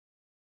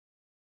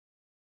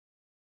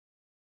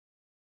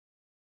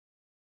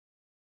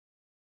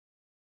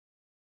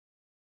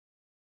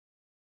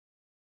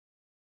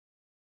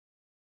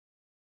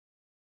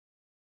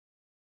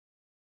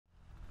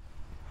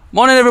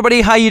Morning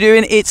everybody, how you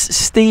doing? It's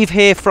Steve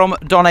here from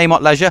Don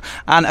Amott Leisure,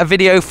 and a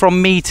video from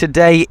me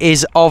today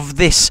is of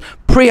this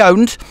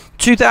pre-owned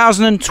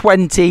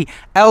 2020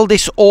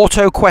 Elddis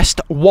Autoquest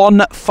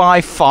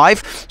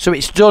 155. So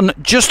it's done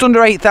just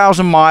under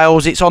 8,000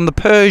 miles. It's on the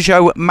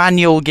Peugeot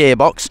manual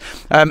gearbox.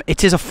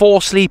 It is a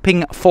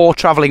 4-sleeping,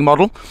 4-travelling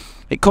model.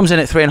 It comes in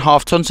at 3.5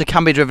 tonnes, so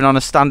can be driven on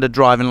a standard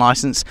driving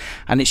licence,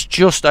 and it's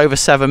just over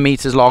 7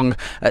 metres long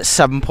at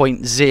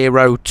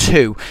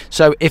 7.02.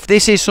 So if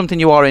this is something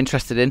you are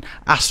interested in,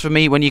 ask for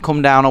me when you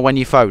come down or when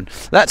you phone.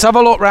 Let's have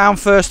a look round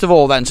first of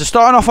all then. So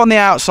starting off on the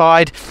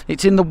outside,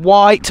 it's in the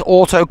white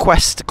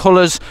Autoquest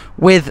colours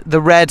with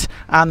the red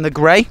and the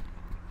grey.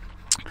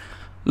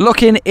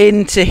 Looking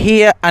into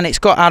here, and it's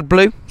got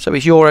AdBlue, so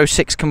it's Euro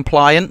 6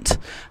 compliant.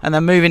 And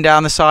then moving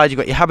down the side, you've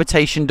got your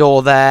habitation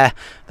door there.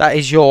 That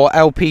is your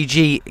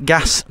LPG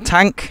gas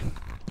tank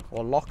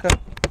or locker.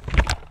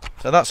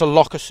 So that's a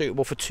locker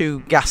suitable for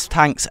 2 gas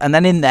tanks. And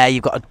then in there,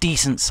 you've got a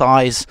decent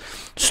size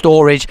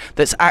storage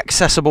that's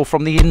accessible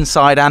from the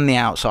inside and the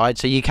outside.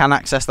 So you can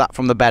access that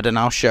from the bed, and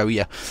I'll show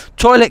you.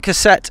 Toilet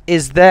cassette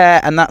is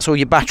there, and that's all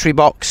your battery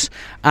box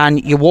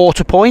and your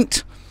water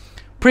point.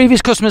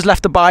 Previous customers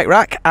left the bike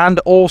rack, and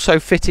also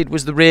fitted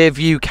was the rear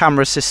view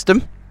camera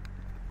system.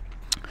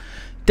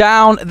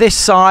 Down this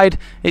side,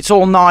 it's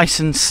all nice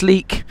and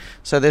sleek,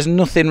 so there's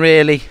nothing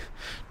really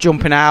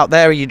jumping out.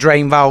 There are your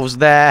drain valves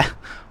there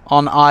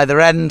on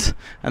either end,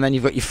 and then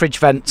you've got your fridge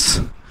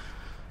vents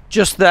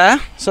just there.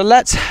 So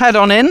let's head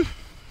on in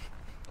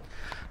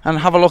and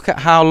have a look at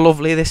how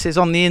lovely this is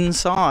on the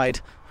inside.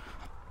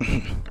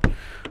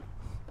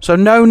 So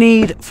no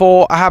need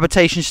for a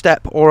habitation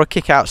step or a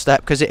kick-out step,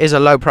 because it is a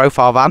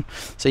low-profile van,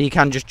 so you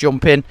can just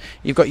jump in.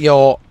 You've got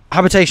your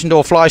habitation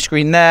door fly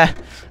screen there,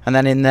 and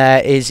then in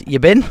there is your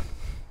bin.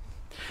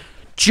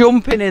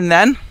 Jumping in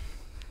then,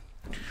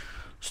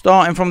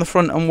 starting from the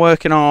front and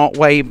working our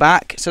way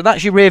back. So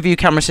that's your rear view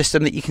camera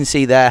system that you can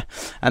see there,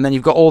 and then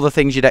you've got all the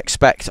things you'd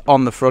expect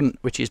on the front,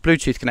 which is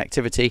Bluetooth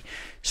connectivity,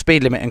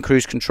 speed limit and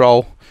cruise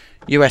control,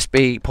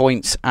 USB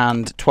points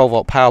and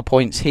 12-volt power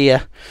points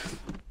here.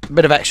 A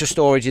bit of extra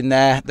storage in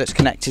there that's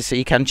connected, so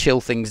you can chill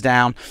things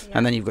down.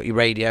 And then you've got your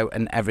radio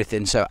and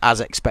everything, so as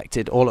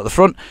expected, all at the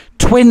front.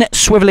 Twin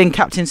swiveling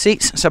captain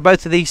seats, so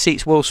both of these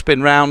seats will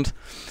spin round.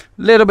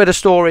 Little bit of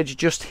storage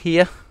just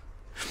here,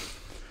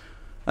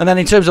 and then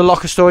in terms of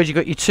locker storage, you've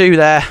got your 2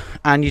 there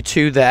and your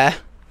 2 there.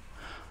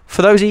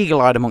 For those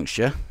eagle-eyed amongst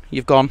you,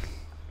 you've gone,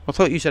 I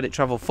thought you said it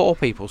travelled 4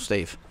 people,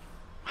 Steve.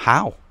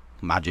 How?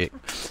 Magic.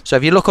 So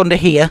if you look under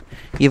here,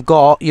 you've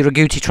got your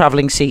Agouti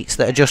travelling seats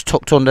that are just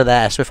tucked under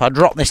there. So if I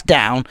drop this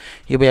down,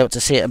 you'll be able to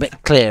see it a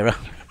bit clearer.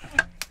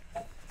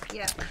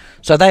 Yeah.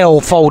 So they all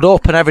fold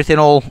up, and everything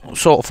all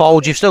sort of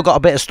folds. You've still got a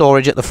bit of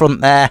storage at the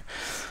front there,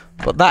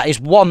 but that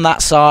is one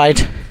that side,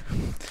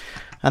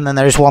 and then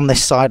there is one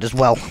this side as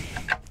well.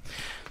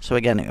 So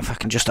again, if I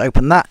can just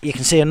open that, you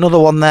can see another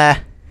one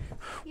there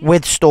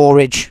with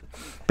storage.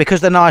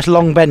 Because they're nice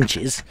long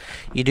benches,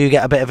 you do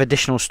get a bit of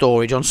additional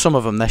storage. On some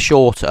of them, they're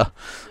shorter,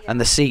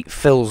 and the seat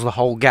fills the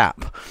whole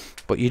gap,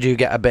 but you do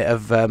get a bit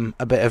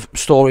of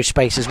storage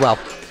space as well.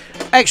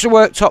 Extra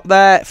worktop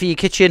there for your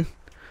kitchen.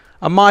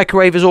 A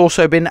microwave has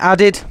also been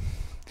added,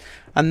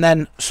 and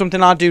then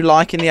something I do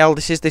like in the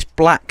Elddis is this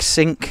black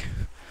sink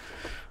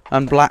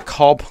and black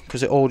hob,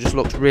 because it all just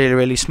looks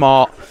really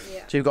smart.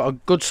 Yeah. So you've got a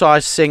good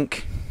sized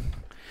sink.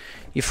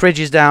 Your fridge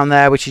is down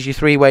there, which is your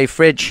 3-way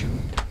fridge.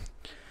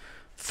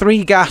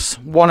 3 gas,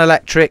 1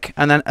 electric,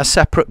 and then a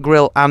separate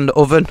grill and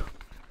oven.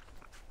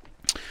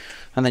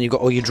 And then you've got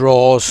all your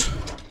drawers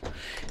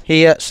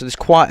here, so there's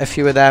quite a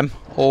few of them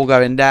all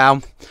going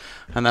down.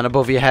 And then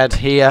above your head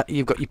here,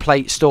 you've got your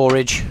plate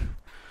storage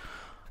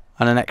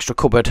and an extra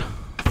cupboard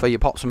for your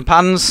pots and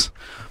pans.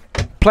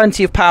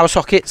 Plenty of power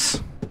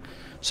sockets,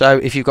 so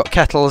if you've got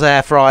kettles,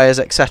 air fryers,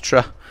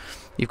 etc.,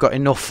 you've got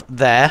enough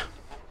there.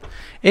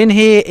 In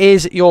here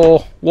is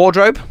your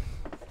wardrobe,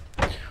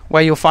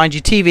 where you'll find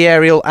your TV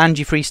aerial and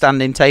your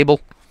freestanding table,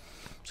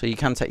 so you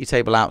can take your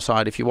table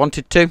outside if you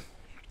wanted to.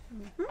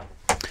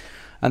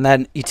 And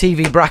then your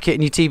TV bracket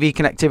and your TV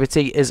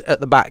connectivity is at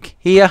the back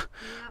here,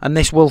 and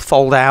this will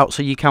fold out,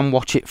 so you can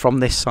watch it from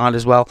this side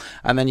as well.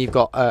 And then you've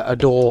got a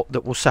door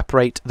that will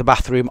separate the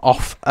bathroom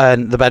off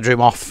and the bedroom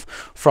off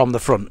from the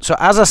front. So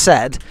as I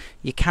said,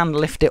 you can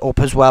lift it up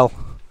as well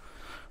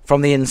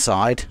from the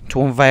inside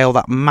to unveil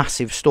that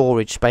massive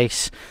storage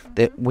space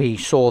that we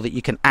saw that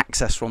you can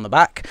access from the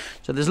back.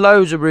 So there's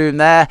loads of room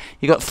there.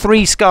 You've got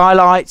 3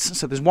 skylights,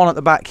 so there's one at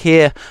the back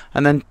here,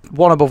 and then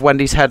one above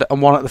Wendy's head and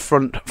one at the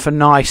front for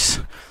nice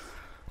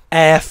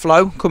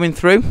airflow coming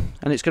through.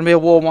 And it's going to be a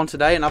warm one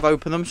today, and I've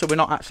opened them, so we're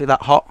not actually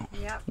that hot.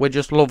 Yep. We're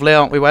just lovely,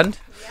 aren't we, Wend?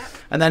 Yep.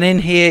 And then in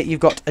here you've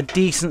got a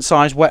decent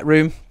sized wet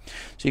room,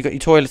 so you've got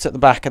your toilet at the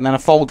back, and then a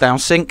fold down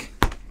sink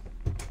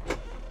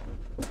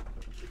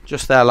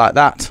just there like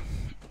that,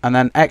 and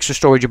then extra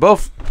storage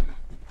above.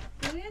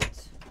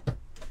 Brilliant.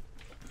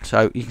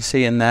 So you can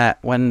see in there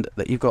when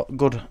that you've got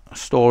good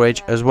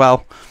storage as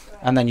well,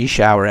 and then your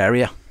shower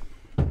area.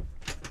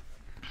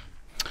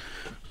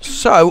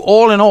 So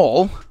all in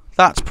all,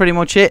 that's pretty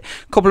much it.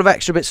 A couple of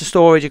extra bits of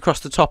storage across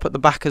the top at the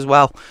back as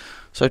well.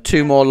 So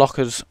 2 more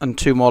lockers and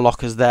 2 more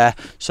lockers there.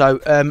 So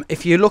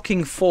if you're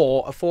looking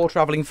for a 4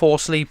 travelling, 4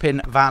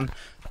 sleeping van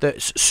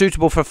that's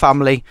suitable for a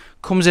family,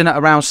 comes in at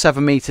around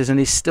 7 metres and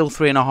is still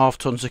 3.5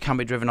 tonnes, so can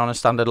be driven on a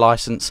standard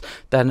licence,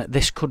 then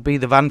this could be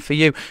the van for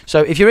you.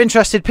 So if you're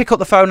interested, pick up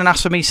the phone and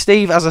ask for me,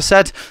 Steve, as I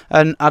said,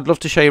 and I'd love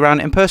to show you around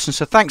in person.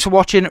 So thanks for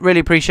watching, really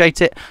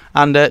appreciate it,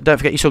 and don't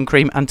forget your sun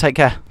cream, and take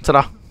care.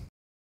 Ta-da.